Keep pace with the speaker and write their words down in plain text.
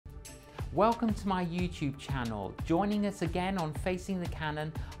Welcome to my YouTube channel. Joining us again on Facing the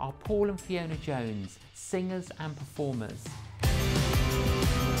Canon are Paul and Fiona Jones, singers and performers.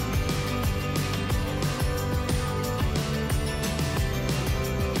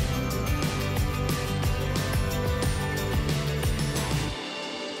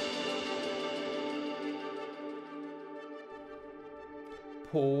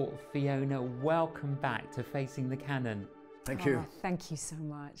 Paul, Fiona, welcome back to Facing the Canon. Thank you. Thank you so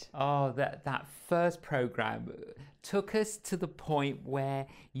much. Oh, that first program took us to the point where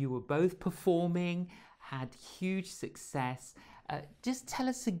you were both performing, had huge success. Just tell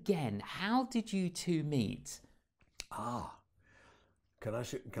us again, how did you two meet? Can I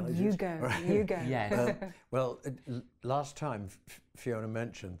You go, you go. Yes. Well, last time Fiona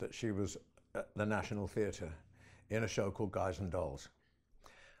mentioned that she was at the National Theatre in a show called Guys and Dolls.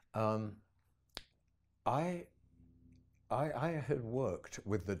 I had worked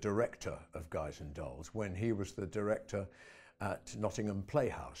with the director of Guys and Dolls when he was the director at Nottingham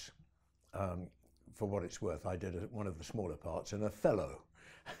Playhouse. For what it's worth, I did one of the smaller parts in Othello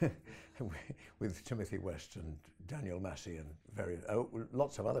with Timothy West and Daniel Massey and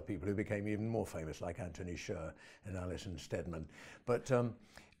lots of other people who became even more famous, like Anthony Sher and Alison Steadman. But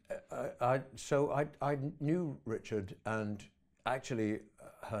I knew Richard and actually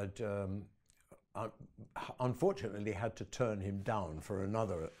had unfortunately had to turn him down for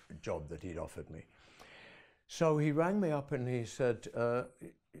another job that he'd offered me. So he rang me up and he said,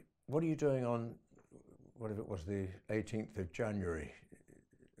 what are you doing on, what if it was the 18th of January?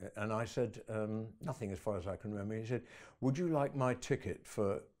 And I said, nothing as far as I can remember. He said, would you like my ticket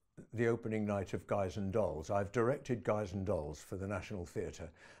for the opening night of Guys and Dolls? I've directed Guys and Dolls for the National Theatre,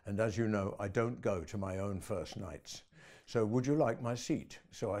 and as you know, I don't go to my own first nights. So would you like my seat?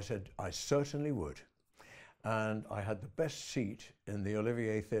 So I said, I certainly would. And I had the best seat in the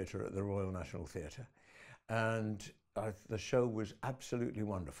Olivier Theatre at the Royal National Theatre. And the show was absolutely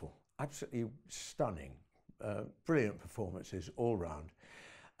wonderful, absolutely stunning, brilliant performances all round.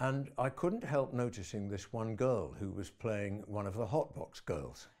 And I couldn't help noticing this one girl who was playing one of the Hotbox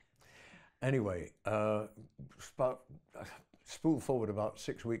girls. Anyway, spool forward about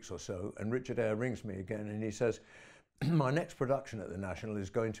 6 weeks or so, and Richard Eyre rings me again and he says, my next production at the National is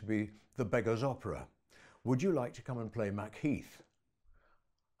going to be The Beggar's Opera. Would you like to come and play Macheath?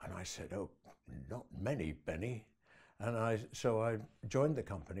 And I said, oh, not many, Benny. And so I joined the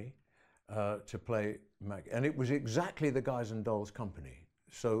company to play Macheath. And it was exactly the Guys and Dolls company.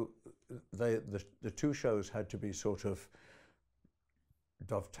 So the two shows had to be sort of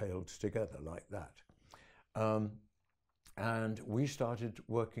dovetailed together like that. And we started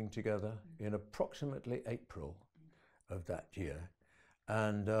working together in approximately April of that year,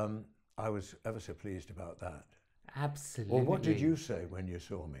 and I was ever so pleased about that. Absolutely. Well, what did you say when you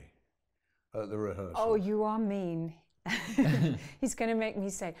saw me at the rehearsal? Oh, you are mean. He's going to make me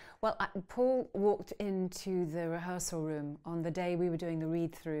say. Well, Paul walked into the rehearsal room on the day we were doing the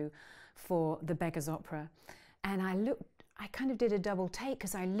read-through for The Beggar's Opera, and I kind of did a double take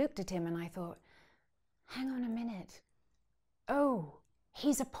because I looked at him and I thought, hang on a minute. Oh,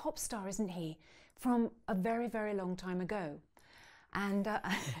 he's a pop star, isn't he? From a very, very long time ago. And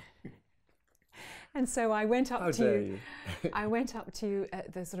and so I went up I went up to you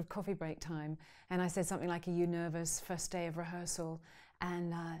at the sort of coffee break time, and I said something like, are you nervous? First day of rehearsal.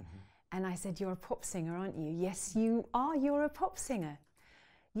 And and I said, you're a pop singer, aren't you? Yes, you are. You're a pop singer.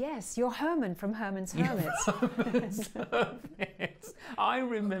 Yes, you're Herman from Herman's Hermits. I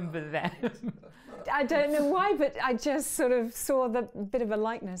remember that. I don't know why, but I just sort of saw the bit of a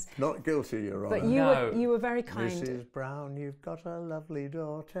likeness. Not guilty, Your Honour. But you were very kind. Mrs. Brown, you've got a lovely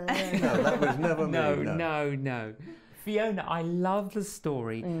daughter. No, that was never me. No. Fiona, I love the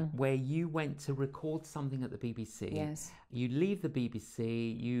story where you went to record something at the BBC. Yes. You leave the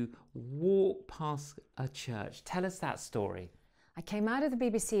BBC, you walk past a church. Tell us that story. I came out of the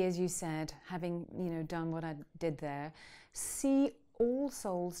BBC, as you said, having done what I did there. See All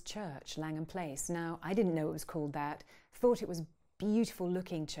Souls Church, Langham Place. Now, I didn't know it was called that. Thought it was a beautiful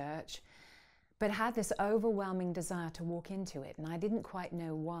looking church, but had this overwhelming desire to walk into it. And I didn't quite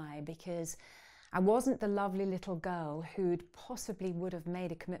know why, because I wasn't the lovely little girl who'd possibly would have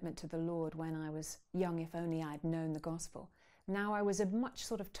made a commitment to the Lord when I was young, if only I'd known the gospel. Now I was a much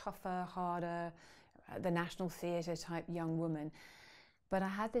sort of tougher, harder, the National Theatre type young woman. But I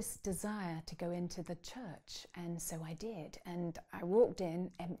had this desire to go into the church, and so I did. And I walked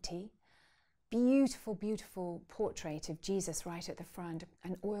in empty, beautiful, beautiful portrait of Jesus right at the front,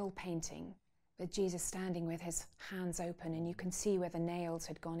 an oil painting with Jesus standing with his hands open, and you can see where the nails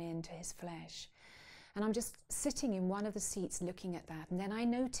had gone into his flesh. And I'm just sitting in one of the seats looking at that. And then I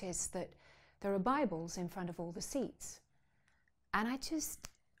noticed that there are Bibles in front of all the seats. And I just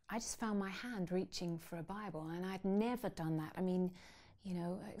found my hand reaching for a Bible. And I'd never done that. I mean, you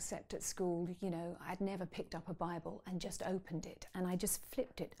know, except at school, you know, I'd never picked up a Bible and just opened it. And I just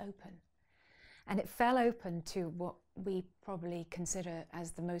flipped it open. And it fell open to what we probably consider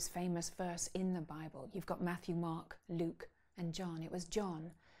as the most famous verse in the Bible. You've got Matthew, Mark, Luke, and John. It was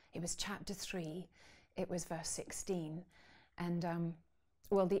John. It was chapter 3. It was verse 16. And,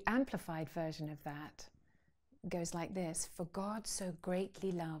 well, the amplified version of that goes like this: For God so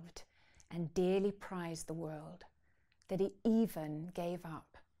greatly loved and dearly prized the world that he even gave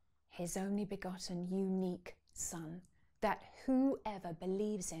up his only begotten unique Son, that whoever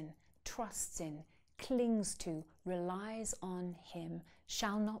believes in, trusts in, clings to, relies on him,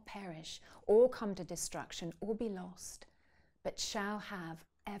 shall not perish or come to destruction or be lost, but shall have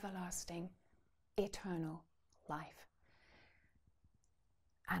everlasting, eternal life.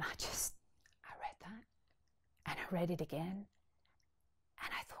 And I read that, and I read it again,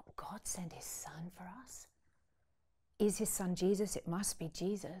 and I thought, God sent his Son for us. Is his Son Jesus? It must be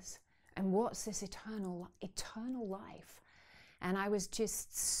Jesus. And what's this eternal life? And I was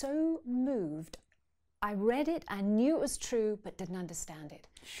just so moved. I read it, I knew it was true, but didn't understand it.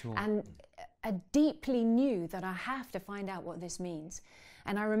 Sure. And I deeply knew that I have to find out what this means.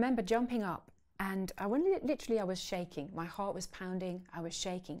 And I remember jumping up, and I was shaking. My heart was pounding, I was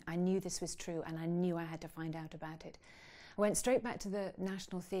shaking. I knew this was true, and I knew I had to find out about it. I went straight back to the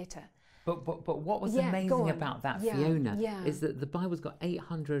National Theatre. But what was amazing about that, Fiona, is that the Bible's got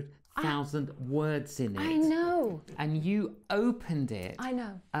 800,000 words in it. I know. And you opened it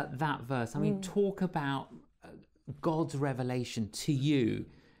at that verse. I mean, talk about God's revelation to you.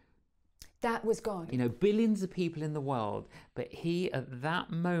 That was God. You know, billions of people in the world, but he at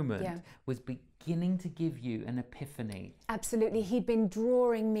that moment was beginning to give you an epiphany. Absolutely. He'd been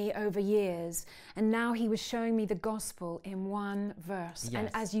drawing me over years, and now he was showing me the gospel in one verse. Yes. And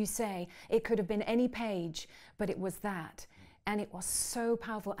as you say, it could have been any page, but it was that. And it was so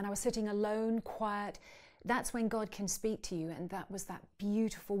powerful. And I was sitting alone, quiet. That's when God can speak to you. And that was that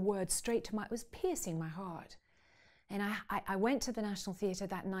beautiful word straight to it was piercing my heart. And I went to the National Theatre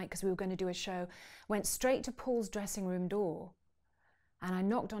that night because we were going to do a show, went straight to Paul's dressing room door, and I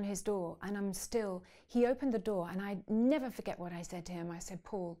knocked on his door, and he opened the door, and I never forget what I said to him. I said,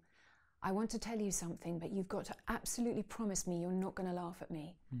 Paul, I want to tell you something, but you've got to absolutely promise me you're not going to laugh at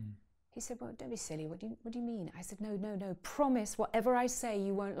me. He said, well, don't be silly. What do you mean? I said, no, promise whatever I say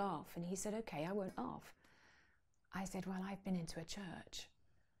you won't laugh. And he said, okay, I won't laugh. I said, well, I've been into a church.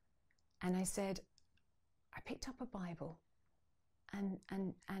 And I said, I picked up a Bible, and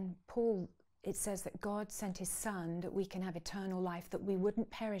Paul, it says that God sent his Son that we can have eternal life, that we wouldn't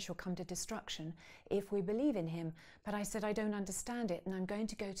perish or come to destruction if we believe in him. But I said, I don't understand it, and I'm going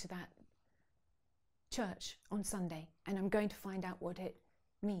to go to that church on Sunday, and I'm going to find out what it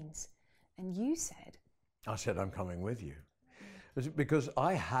means. And you said... I said, I'm coming with you. Because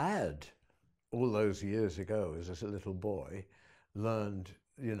I had, all those years ago, as a little boy, learned,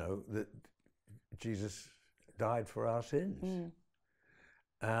 you know, that Jesus died for our sins,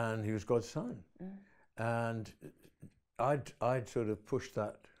 and he was God's Son, and I'd sort of pushed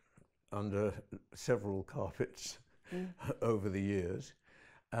that under several carpets over the years,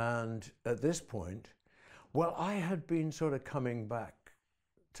 and at this point, well, I had been sort of coming back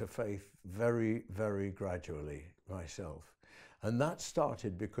to faith very, very gradually myself, and that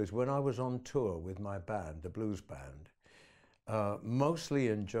started because when I was on tour with my band, the blues band, mostly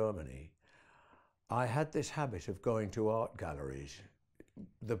in Germany, I had this habit of going to art galleries,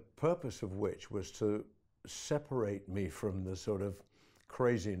 the purpose of which was to separate me from the sort of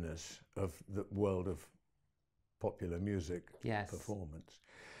craziness of the world of popular music performance.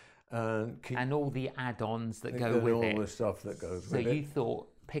 And all the add-ons that go with it. And all the stuff that goes with it. So you thought,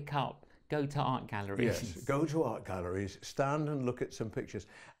 go to art galleries. Yes, go to art galleries, stand and look at some pictures.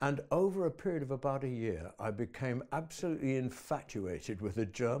 And over a period of about a year, I became absolutely infatuated with a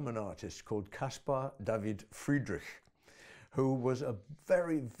German artist called Caspar David Friedrich, who was a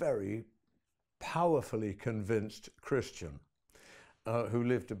very, very powerfully convinced Christian who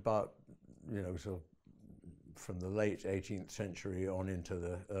lived about, you know, sort of from the late 18th century on into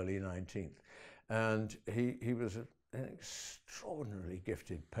the early 19th. And he was an extraordinarily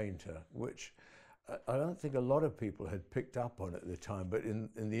gifted painter, which I don't think a lot of people had picked up on at the time, but in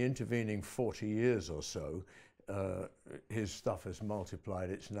the intervening 40 years or so, his stuff has multiplied.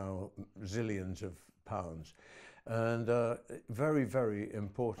 It's now zillions of pounds. And very, very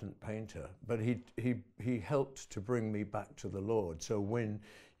important painter. But he helped to bring me back to the Lord. So when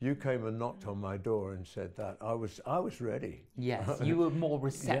you came and knocked on my door and said that. I was ready. Yes, you were more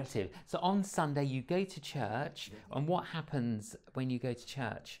receptive. Yes. So on Sunday you go to church, and what happens when you go to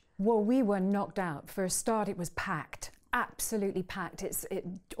church? Well, we were knocked out. For a start, it was packed, absolutely packed.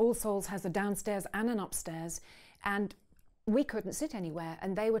 All Souls has a downstairs and an upstairs, and we couldn't sit anywhere,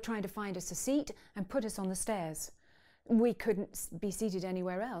 and they were trying to find us a seat and put us on the stairs. We couldn't be seated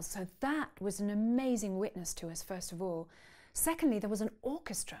anywhere else. So that was an amazing witness to us, first of all. Secondly, there was an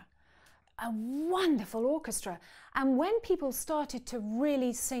orchestra, a wonderful orchestra. And when people started to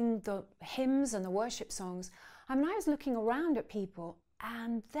really sing the hymns and the worship songs, I mean, I was looking around at people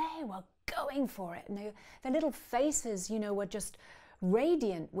and they were going for it. And their little faces, you know, were just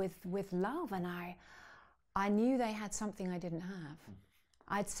radiant with love. And I knew they had something I didn't have.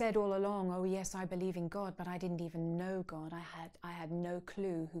 I'd said all along, oh yes, I believe in God, but I didn't even know God. I had no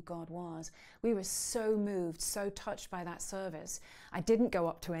clue who God was. We were so moved, so touched by that service. I didn't go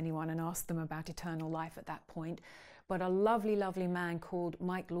up to anyone and ask them about eternal life at that point, but a lovely, lovely man called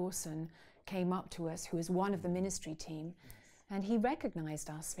Mike Lawson came up to us, who is one of the ministry team, and he recognized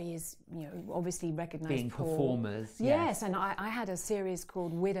us. He is, you know, obviously recognized being Paul. Performers. Yes, and I had a series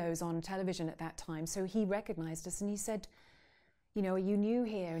called Widows on television at that time, so he recognized us and he said, you know, are you new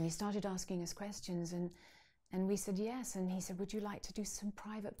here? And he started asking us questions, and we said yes. And he said, would you like to do some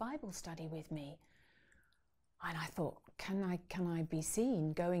private Bible study with me? And I thought, can I be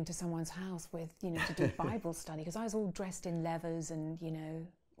seen going to someone's house with, you know, to do Bible study? Because I was all dressed in leathers and, you know,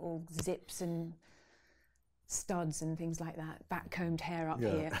 all zips and studs and things like that, back-combed hair up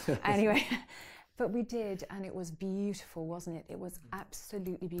here. Anyway, but we did, and it was beautiful, wasn't it? It was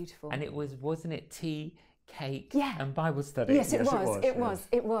absolutely beautiful. And it was, wasn't it, tea, cake, yeah, and Bible study? Yes, it was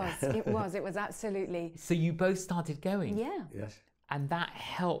absolutely. So you both started going? Yeah. Yes. And that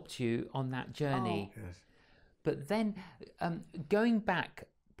helped you on that journey? Oh. Yes. But then, going back,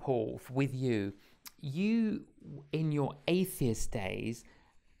 Paul, with you, in your atheist days,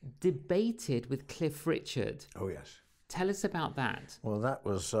 debated with Cliff Richard. Oh, yes. Tell us about that. Well, that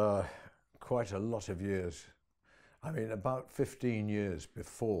was quite a lot of years. I mean, about 15 years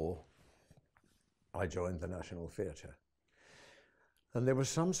before I joined the National Theatre. And there was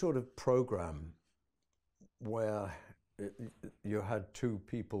some sort of program where you had two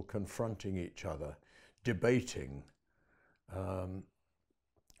people confronting each other, debating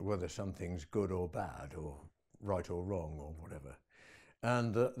whether something's good or bad, or right or wrong, or whatever.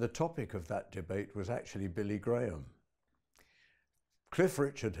 And the topic of that debate was actually Billy Graham. Cliff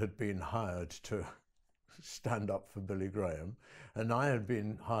Richard had been hired to stand up for Billy Graham, and I had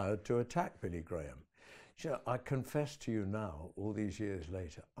been hired to attack Billy Graham. So I confess to you now, all these years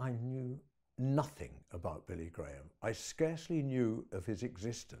later, I knew nothing about Billy Graham. I scarcely knew of his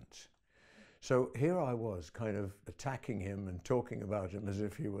existence. So here I was, kind of attacking him and talking about him as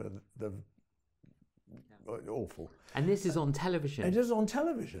if he were the awful. And this is on television? It is on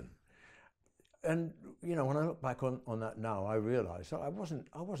television. And, you know, when I look back on that now, I realise that I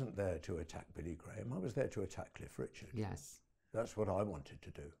wasn't there to attack Billy Graham. I was there to attack Cliff Richard. Yes. That's what I wanted to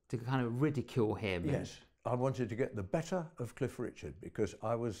do. To kind of ridicule him. Yes. I wanted to get the better of Cliff Richard because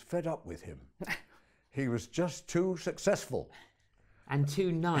I was fed up with him. He was just too successful. And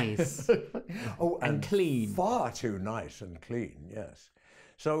too nice. Oh, and clean. Far too nice and clean, yes.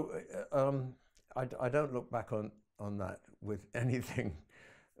 So I don't look back on that with anything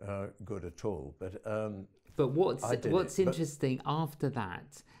good at all. But what's interesting, after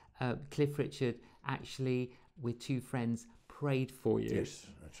that, Cliff Richard actually, with two friends, prayed for you. Yes,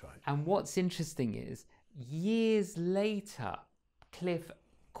 that's right. And what's interesting is, years later, Cliff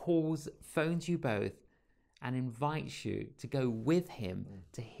phones you both and invites you to go with him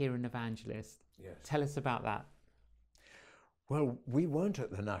to hear an evangelist. Yes. Tell us about that. Well, we weren't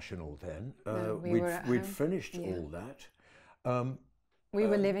at the National then. No, we'd finished all that. We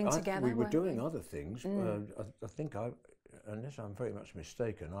were living together. We were doing other things. I think, unless I'm very much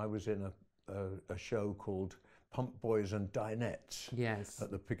mistaken, I was in a show called Pump Boys and Dinettes. Yes.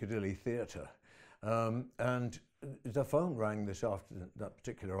 At the Piccadilly Theatre. And the phone rang that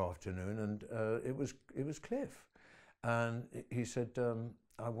particular afternoon, and it was Cliff. And he said,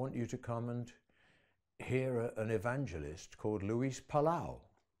 I want you to come and hear an evangelist called Luis Palau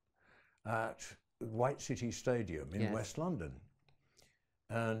at White City Stadium in West London.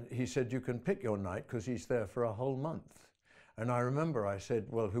 And he said, you can pick your night because he's there for a whole month. And I remember I said,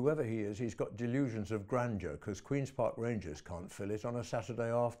 well, whoever he is, he's got delusions of grandeur because Queen's Park Rangers can't fill it on a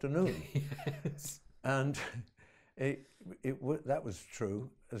Saturday afternoon. Yes. And that was true.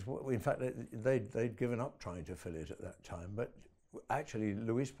 In fact, they'd given up trying to fill it at that time. But actually,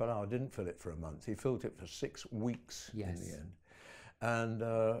 Luis Palau didn't fill it for a month. He filled it for 6 weeks in the end.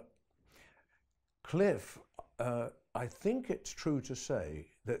 And Cliff, I think it's true to say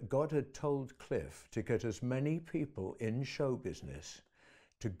that God had told Cliff to get as many people in show business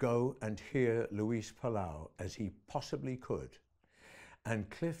to go and hear Luis Palau as he possibly could. And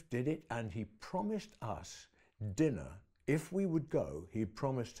Cliff did it, and he promised us dinner. If we would go, he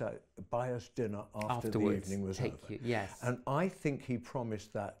promised to buy us dinner after the evening was over. Yes. And I think he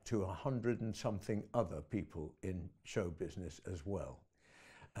promised that to 100 and something other people in show business as well.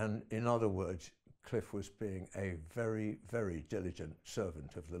 And in other words, Cliff was being a very, very diligent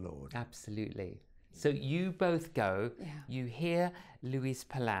servant of the Lord. Absolutely. So you both go, you hear Luis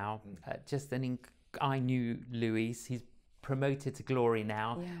Palau, I knew Luis, he's promoted to glory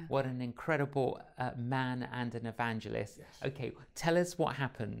now. Yeah. What an incredible man and an evangelist. Yes. Okay, tell us what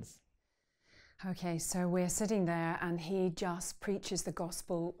happens. Okay, so we're sitting there and he just preaches the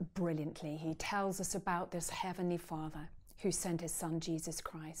gospel brilliantly. He tells us about this Heavenly Father who sent his son Jesus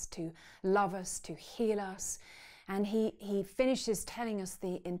Christ to love us, to heal us. And he finishes telling us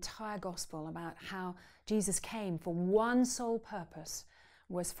the entire gospel about how Jesus came for one sole purpose,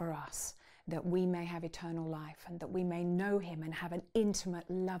 was for us, that we may have eternal life and that we may know him and have an intimate,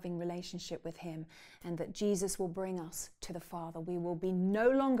 loving relationship with him, and that Jesus will bring us to the Father. We will be no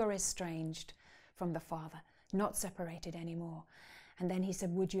longer estranged from the Father, not separated anymore. And then he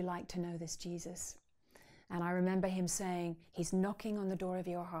said, would you like to know this Jesus? And I remember him saying, he's knocking on the door of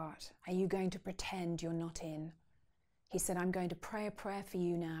your heart. Are you going to pretend you're not in? He said, I'm going to pray a prayer for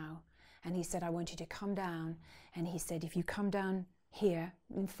you now. And he said, I want you to come down. And he said, if you come down here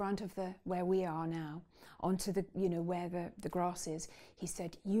in front of where we are now, onto the, where the grass is, he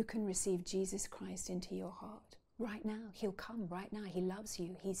said, you can receive Jesus Christ into your heart right now. He'll come right now. He loves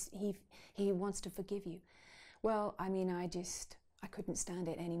you. He wants to forgive you. Well, I mean, I couldn't stand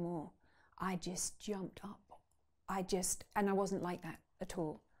it anymore. I just jumped up. And I wasn't like that at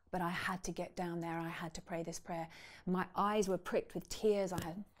all. But I had to get down there. I had to pray this prayer. My eyes were pricked with tears.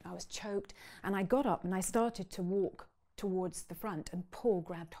 I was choked. And I got up and I started to walk towards the front. And Paul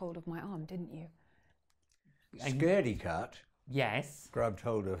grabbed hold of my arm, didn't you? Scaredy cat. Yes. Grabbed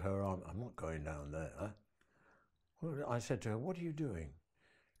hold of her arm. I'm not going down there. Well, I said to her, what are you doing?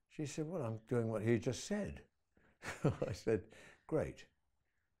 She said, well, I'm doing what he just said. I said, great.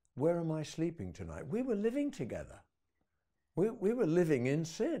 Where am I sleeping tonight? We were living together. We were living in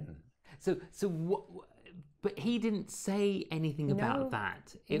sin. So what? But he didn't say anything about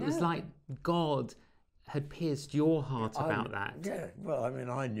that. It was like God had pierced your heart about that. Yeah, well, I mean,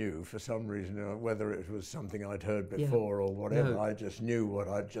 I knew for some reason, whether it was something I'd heard before or whatever, I just knew what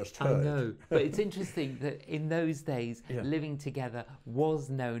I'd just heard. I know, but it's interesting that in those days, living together was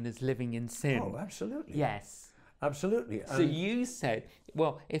known as living in sin. Oh, absolutely. Yes. Absolutely. So you said,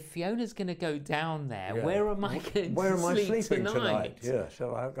 well, if Fiona's going to go down there, where am I going to sleep tonight? Yeah,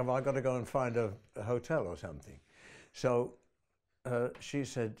 so have I got to go and find a hotel or something? So she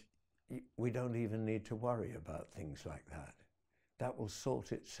said, we don't even need to worry about things like that. That will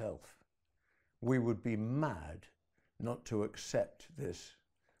sort itself. We would be mad not to accept this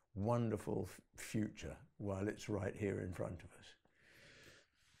wonderful future while it's right here in front of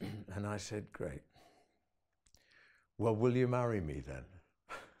us. And I said, great. Well, will you marry me then?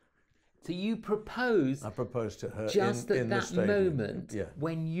 So you proposed. I proposed to her just in at that moment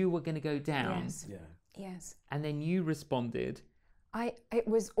when you were going to go down. Yes. Yeah. Yes. And then you responded. It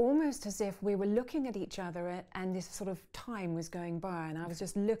was almost as if we were looking at each other and this sort of time was going by, and I was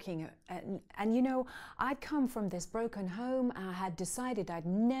just looking at and I'd come from this broken home. I had decided I'd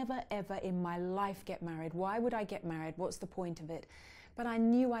never ever in my life get married. Why would I get married? What's the point of it? But I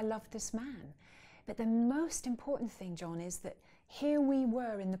knew I loved this man. But the most important thing, John, is that here we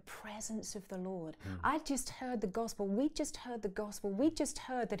were in the presence of the Lord. I just heard the gospel. We just heard the gospel. We just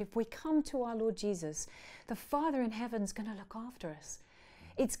heard that if we come to our Lord Jesus, the Father in heaven's going to look after us.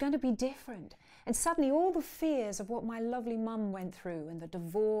 It's going to be different. And suddenly all the fears of what my lovely mum went through and the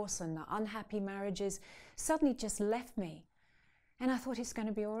divorce and the unhappy marriages suddenly just left me. And I thought it's going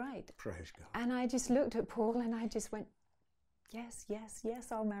to be all right. Praise God. And I just looked at Paul and I just went, yes, yes, yes,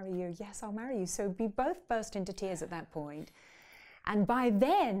 I'll marry you. Yes, I'll marry you. So we both burst into tears at that point. And by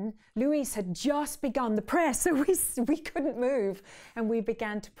then, Luis had just begun the prayer, so we couldn't move. And we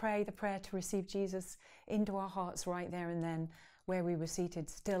began to pray the prayer to receive Jesus into our hearts right there and then, where we were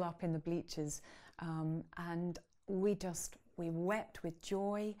seated, still up in the bleachers. And we wept with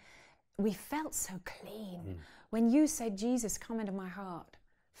joy. We felt so clean. When you said, Jesus, come into my heart,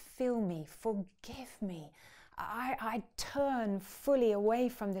 fill me, forgive me, I turn fully away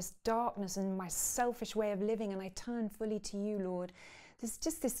from this darkness and my selfish way of living, and I turn fully to you, Lord. There's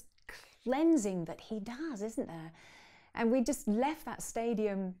just this cleansing that he does, isn't there? And we just left that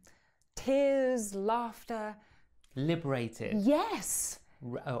stadium, tears, laughter. Liberated. Yes.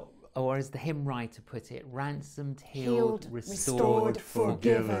 Or as the hymn writer put it, ransomed, Healed, restored,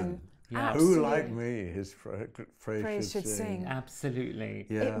 forgiven. Yeah. Who like me his praise should sing. Absolutely.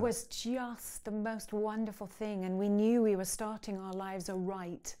 Yeah. It was just the most wonderful thing, and we knew we were starting our lives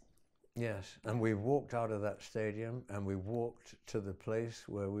aright. Yes, and we walked out of that stadium and we walked to the place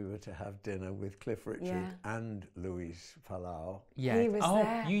where we were to have dinner with Cliff Richard and Luis Palau. Yeah. He was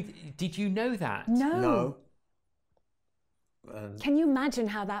there. Did you know that? No. And Can you imagine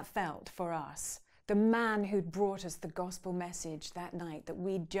how that felt for us? The man who'd brought us the gospel message that night that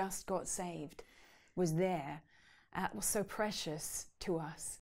we just got saved was there. It was so precious to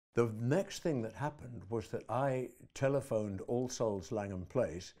us. the next thing that happened was that I telephoned All Souls Langham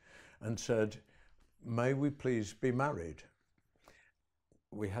Place and said, may we please be married?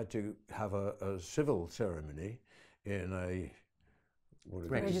 We had to have a civil ceremony in a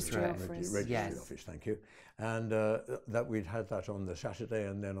registry office. Yes. Office, thank you. And that we'd had that on the Saturday,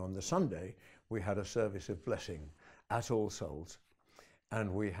 and then on the Sunday we had a service of blessing at All Souls,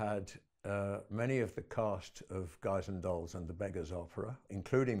 and we had many of the cast of Guys and Dolls and the Beggars Opera,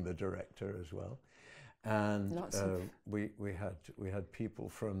 including the director as well, and we had people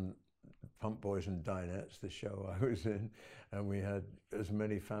from Pump Boys and Dinettes, the show I was in, and we had as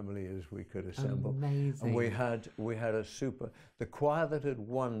many family as we could assemble. Amazing. And we had a the choir that had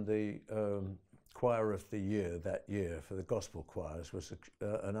won the choir of the year that year for the gospel choirs was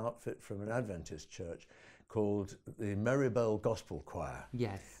an outfit from an Adventist church called the Merrybell Gospel Choir.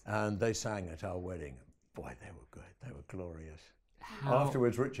 Yes. And they sang at our wedding. Boy, they were good. They were glorious. How...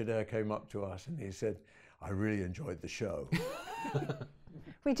 Afterwards, Richard Eyre came up to us and he said, I really enjoyed the show.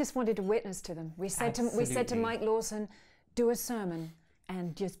 We just wanted to witness to them. We said to Mike Lawson, do a sermon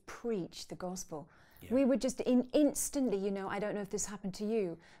and just preach the gospel. Yeah. We were just instantly, you know, I don't know if this happened to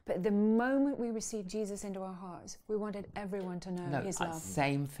you, but the moment we received Jesus into our hearts, we wanted everyone to know his love.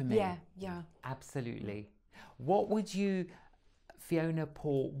 Same for me. Yeah, yeah. Absolutely. What would you, Fiona,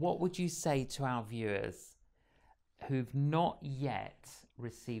 Paul, what would you say to our viewers who've not yet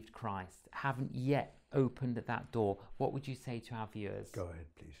received Christ, haven't yet opened that door? What would you say to our viewers? Go ahead,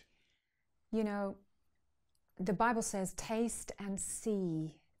 please. You know, the Bible says, taste and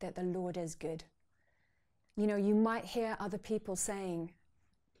see that the Lord is good. You know, you might hear other people saying,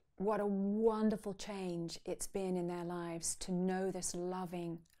 what a wonderful change it's been in their lives to know this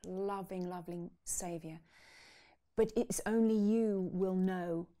loving, loving, loving Saviour. But it's only you will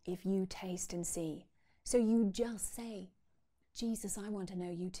know if you taste and see. So you just say, Jesus, I want to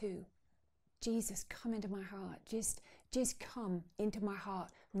know you too. Jesus, come into my heart. Just come into my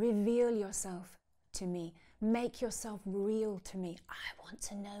heart. Reveal yourself to me. Make yourself real to me. I want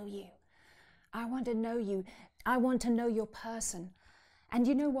to know you. I want to know you. I want to know your person. And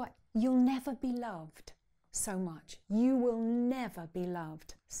you know what? You'll never be loved so much. You will never be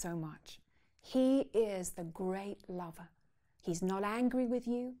loved so much. He is the great lover. He's not angry with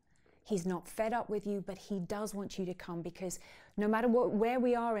you. He's not fed up with you, but he does want you to come, because no matter where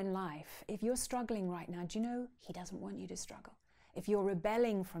we are in life, if you're struggling right now, do you know he doesn't want you to struggle? If you're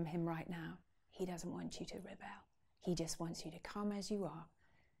rebelling from him right now, he doesn't want you to rebel. He just wants you to come as you are,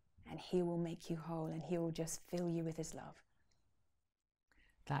 and he will make you whole, and he will just fill you with his love.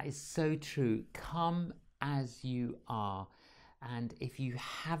 That is so true. Come as you are. And if you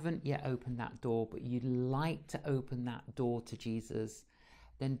haven't yet opened that door, but you'd like to open that door to Jesus,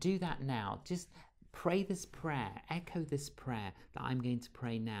 then do that now. Just pray this prayer, echo this prayer that I'm going to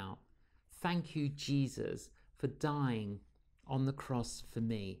pray now. Thank you, Jesus, for dying on the cross for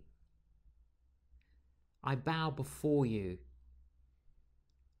me. I bow before you.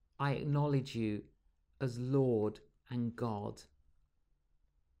 I acknowledge you as Lord and God.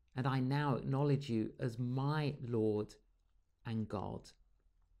 And I now acknowledge you as my Lord and God.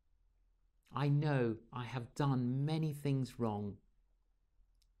 I know I have done many things wrong,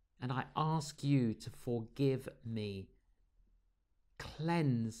 and I ask you to forgive me.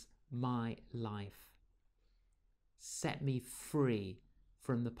 Cleanse my life. Set me free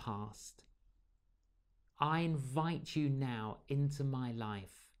from the past. I invite you now into my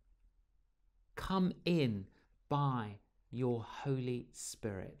life. Come in by your Holy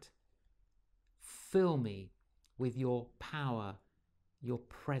Spirit. Fill me with your power, your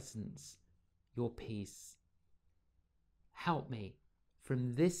presence, your peace. Help me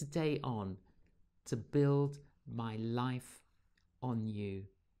from this day on to build my life on you.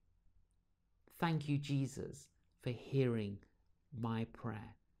 Thank you, Jesus, for hearing my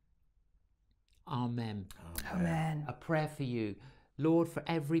prayer. Amen. Amen. A prayer for you. Lord, for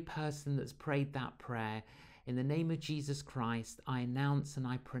every person that's prayed that prayer, In the name of Jesus Christ, I announce and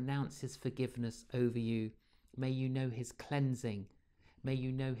I pronounce his forgiveness over you. May you know his cleansing. May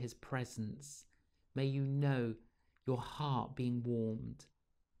you know his presence. May you know your heart being warmed,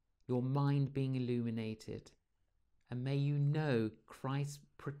 your mind being illuminated. And may you know Christ's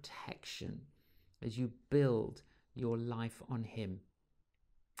protection as you build your life on him.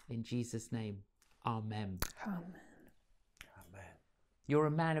 In Jesus' name, amen. Amen. Amen. You're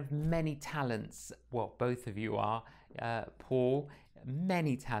a man of many talents. Well, both of you are. Paul,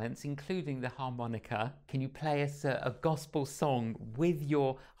 many talents, including the harmonica. Can you play us a gospel song with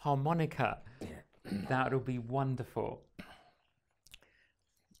your harmonica? That would be wonderful.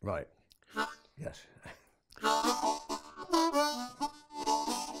 Right. Yes.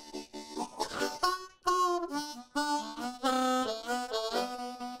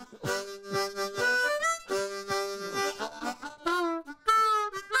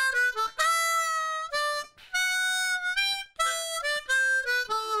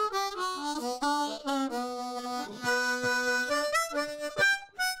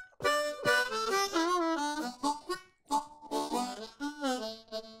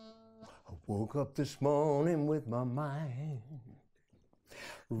 Woke up this morning with my mind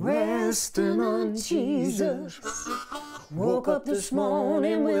resting on Jesus. Woke up this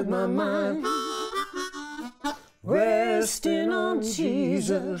morning with my mind resting on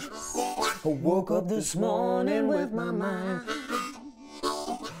Jesus. Woke up this morning with my mind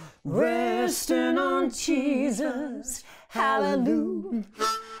resting on Jesus. Hallelujah,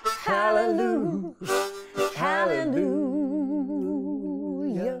 hallelujah, hallelujah.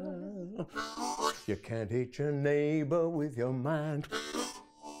 You can't hate your neighbor with your mind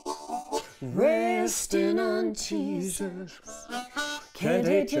resting on Jesus. Can't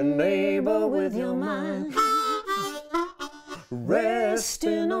hate your neighbor with your mind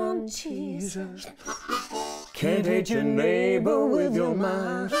resting on Jesus. Can't hate your neighbor with your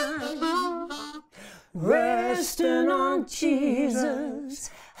mind resting on Jesus.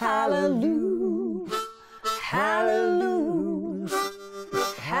 Hallelujah, hallelujah,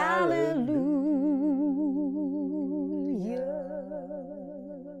 hallelujah.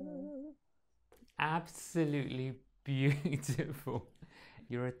 Absolutely beautiful.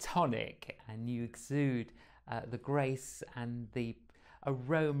 You're a tonic and you exude the grace and the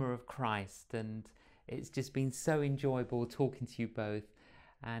aroma of Christ, and it's just been so enjoyable talking to you both,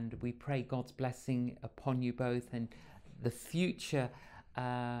 and we pray God's blessing upon you both and the future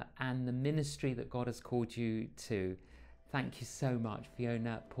and the ministry that God has called you to. Thank you so much,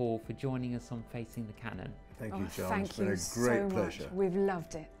 Fiona, Paul, for joining us on Facing the Canon. Thank you, John. Thank It's been you a great so pleasure. much. We've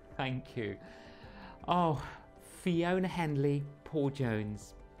loved it. Thank you. Oh, Fiona Hendley, Paul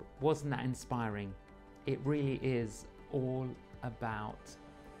Jones, wasn't that inspiring? It really is all about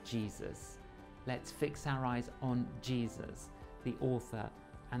Jesus. Let's fix our eyes on Jesus, the author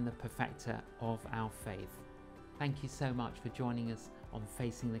and the perfecter of our faith. Thank you so much for joining us on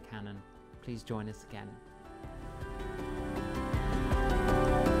Facing the Canon. Please join us again.